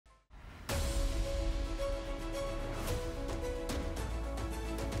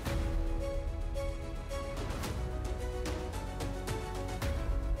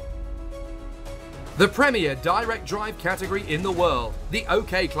The premier direct drive category in the world, the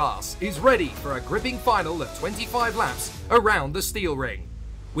OK class, is ready for a gripping final of 25 laps around the steel ring.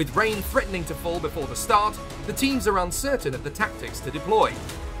 With rain threatening to fall before the start, the teams are uncertain of the tactics to deploy.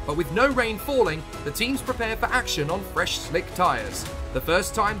 But with no rain falling, the teams prepare for action on fresh slick tyres, the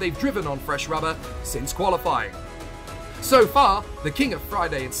first time they've driven on fresh rubber since qualifying. So far, the king of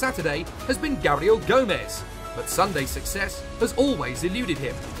Friday and Saturday has been Gabriel Gomez, but Sunday's success has always eluded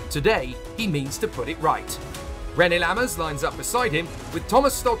him. Today, he means to put it right. Rene Lammers lines up beside him with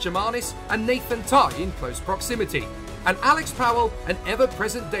Thomas Stoltjermanis and Nathaniel Tye in close proximity, and Alex Powell an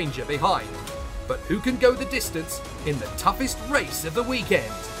ever-present danger behind. But who can go the distance in the toughest race of the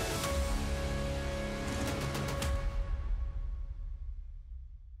weekend?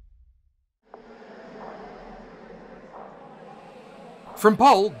 From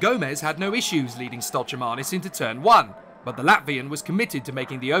pole, Gomez had no issues leading Stoltjermanis into turn 1, but the Latvian was committed to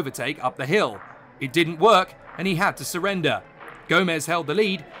making the overtake up the hill. It didn't work, and he had to surrender. Gomez held the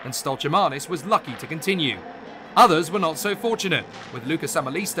lead, and Stoltjermanis was lucky to continue. Others were not so fortunate, with Lucas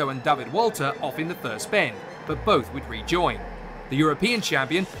Amalisto and David Walter off in the first bend, but both would rejoin. The European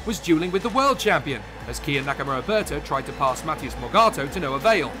champion was duelling with the world champion, as Kean Nakamura-Berta tried to pass Matthias Morgato to no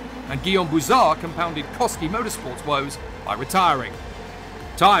avail, and Guillaume Bouzard compounded Koski Motorsports' woes by retiring.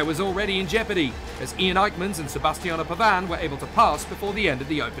 Tye was already in jeopardy, as Ean Eyckmans and Sebastiano Pavan were able to pass before the end of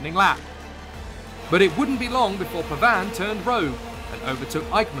the opening lap. But it wouldn't be long before Pavan turned rogue and overtook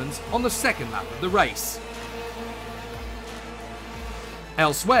Eyckmans on the second lap of the race.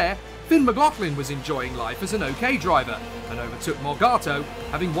 Elsewhere, Fionn Mc Laughlin was enjoying life as an OK driver and overtook Morgato,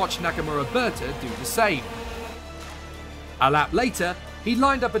 having watched Nakamura-Berta do the same. A lap later, he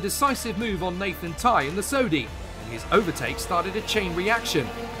lined up a decisive move on Nathaniel Tye in the Sodi, and his overtake started a chain reaction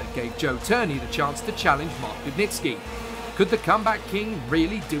that gave Joe Turney the chance to challenge Mark Dubnitsky. Could the comeback king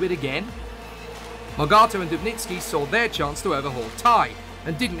really do it again? Morgato and Dubnitsky saw their chance to overhaul Tye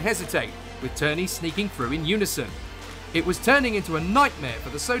and didn't hesitate, with Turney sneaking through in unison. It was turning into a nightmare for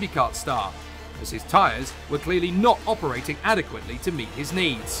the Sodi Kart star, as his tyres were clearly not operating adequately to meet his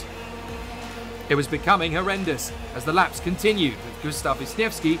needs. It was becoming horrendous as the laps continued, with Gustav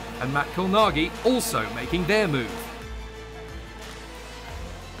Wisniewski and Matt Kulnagi also making their move.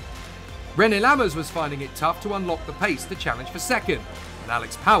 Rene Lammers was finding it tough to unlock the pace to challenge for second, and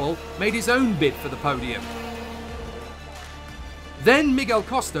Alex Powell made his own bid for the podium. Then Miguel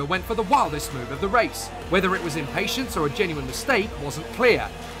Costa went for the wildest move of the race. Whether it was impatience or a genuine mistake wasn't clear,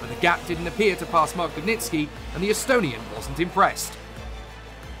 but the gap didn't appear to pass Mark Dubnitsky, and the Estonian wasn't impressed.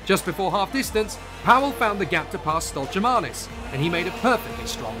 Just before half distance, Powell found the gap to pass Stoltjermanis, and he made a perfectly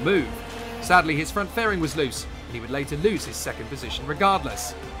strong move. Sadly, his front fairing was loose, and he would later lose his second position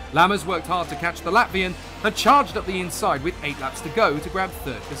regardless. Lammers worked hard to catch the Latvian and charged up the inside with 8 laps to go to grab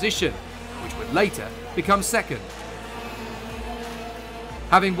third position, which would later become second.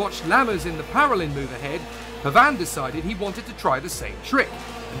 Having watched Lammers in the Parolin move ahead, Pavan decided he wanted to try the same trick,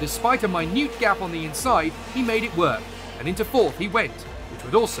 and despite a minute gap on the inside, he made it work, and into fourth he went, which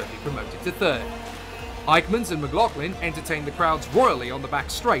would also be promoted to third. Eyckmans and Mc Laughlin entertained the crowds royally on the back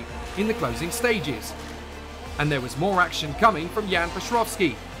straight in the closing stages. And there was more action coming from Jan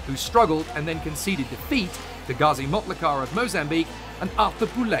Paszczowski, who struggled and then conceded defeat to Gazi Motlakar of Mozambique and Arthur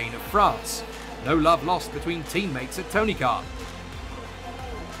Poulain of France. No love lost between teammates at Tony Kart.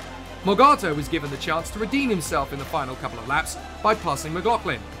 Morgato was given the chance to redeem himself in the final couple of laps by passing Mc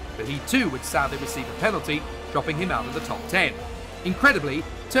Laughlin, but he too would sadly receive a penalty, dropping him out of the top 10. Incredibly,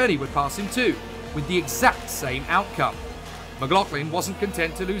 Turney would pass him too, with the exact same outcome. Mc Laughlin wasn't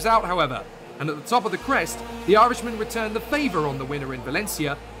content to lose out, however, and at the top of the crest, the Irishman returned the favour on the winner in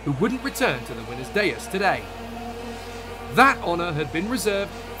Valencia, who wouldn't return to the winner's dais today. That honour had been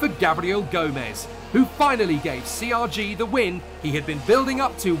reserved for Gabriel Gomez, who finally gave CRG the win he had been building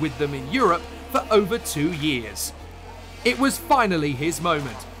up to with them in Europe for over 2 years. It was finally his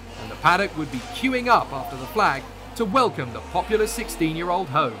moment, and the paddock would be queuing up after the flag to welcome the popular 16-year-old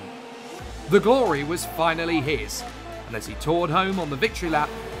home. The glory was finally his, and as he toured home on the victory lap,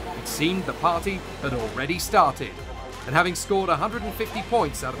 it seemed the party had already started. And having scored 150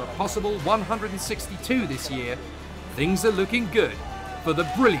 points out of a possible 162 this year, things are looking good for the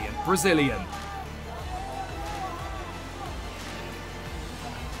brilliant Brazilian.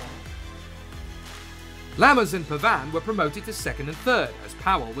 Lammers and Pavan were promoted to second and third, as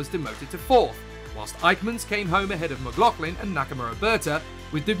Powell was demoted to fourth, whilst Eyckmans came home ahead of Mc Laughlin and Nakamura-Berta,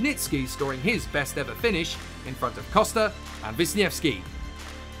 with Dubnitsky scoring his best ever finish in front of Costa and Wisniewski.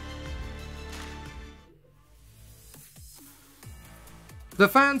 The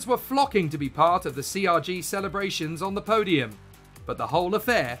fans were flocking to be part of the CRG celebrations on the podium, but the whole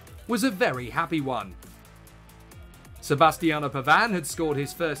affair was a very happy one. Sebastiano Pavan had scored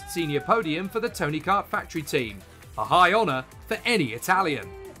his first senior podium for the Tony Kart factory team, a high honour for any Italian.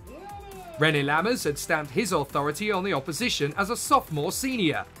 Rene Lammers had stamped his authority on the opposition as a sophomore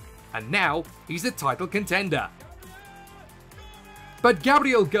senior, and now he's a title contender. But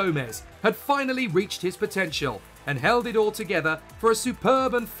Gabriel Gomez had finally reached his potential and held it all together for a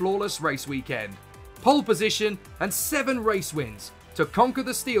superb and flawless race weekend. Pole position and 7 race wins to conquer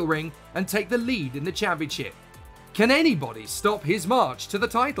the steel ring and take the lead in the championship. Can anybody stop his march to the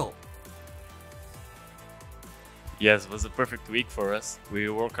title? Yes, it was a perfect week for us. We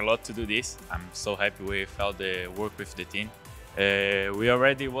work a lot to do this. I'm so happy we felt the work with the team. We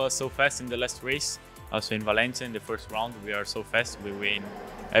already was so fast in the last race. Also in Valencia in the first round, we are so fast. We win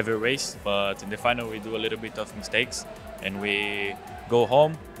every race, but in the final we do a little bit of mistakes and we go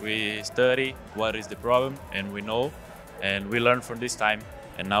home, we study what is the problem and we know and we learn from this time.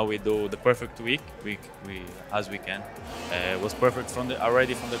 And now we do the perfect week as we can. It was perfect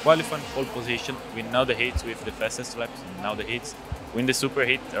already from the qualifying pole position. We know the heats with the fastest laps, and now the heats win the super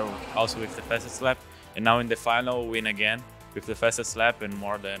heat also with the fastest lap, and now in the final win again with the fastest lap and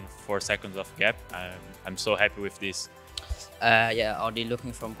more than 4 seconds of gap. I'm so happy with this. Yeah, already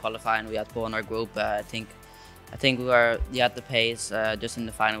looking from qualifying, we had pole in our group. I think we were at the pace. Just in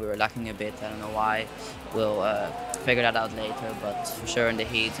the final we were lacking a bit. I don't know why. We'll figure that out later. But for sure in the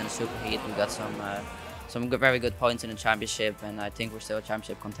heats and the super heat we got some very good points in the championship, and I think we're still a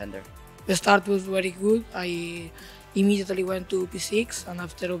championship contender. The start was very good. I immediately went to P6 and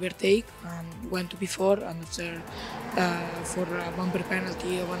after overtake and went to P4, and after for a bumper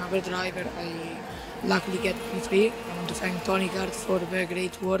penalty of another driver I luckily get P3. I want to thank Tony Kart for the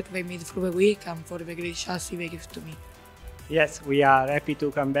great work they made through the week and for the great chassis they give to me. Yes, we are happy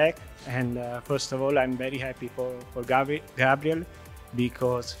to come back, and first of all I'm very happy for Gabriel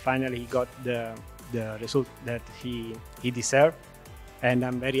because finally he got the result that he deserved, and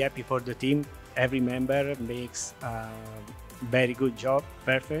I'm very happy for the team. Every member makes a very good job,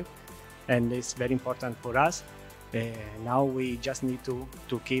 perfect, and it's very important for us. Now we just need to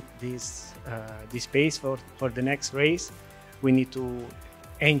keep this pace for the next race. We need to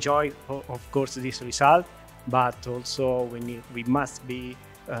enjoy, of course, this result, but also we must be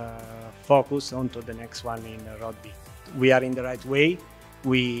focused onto the next one in Road B. We are in the right way.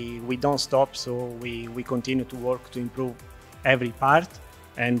 We don't stop, so we continue to work to improve every part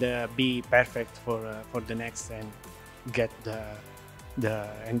and be perfect for the next and get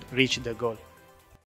and reach the goal.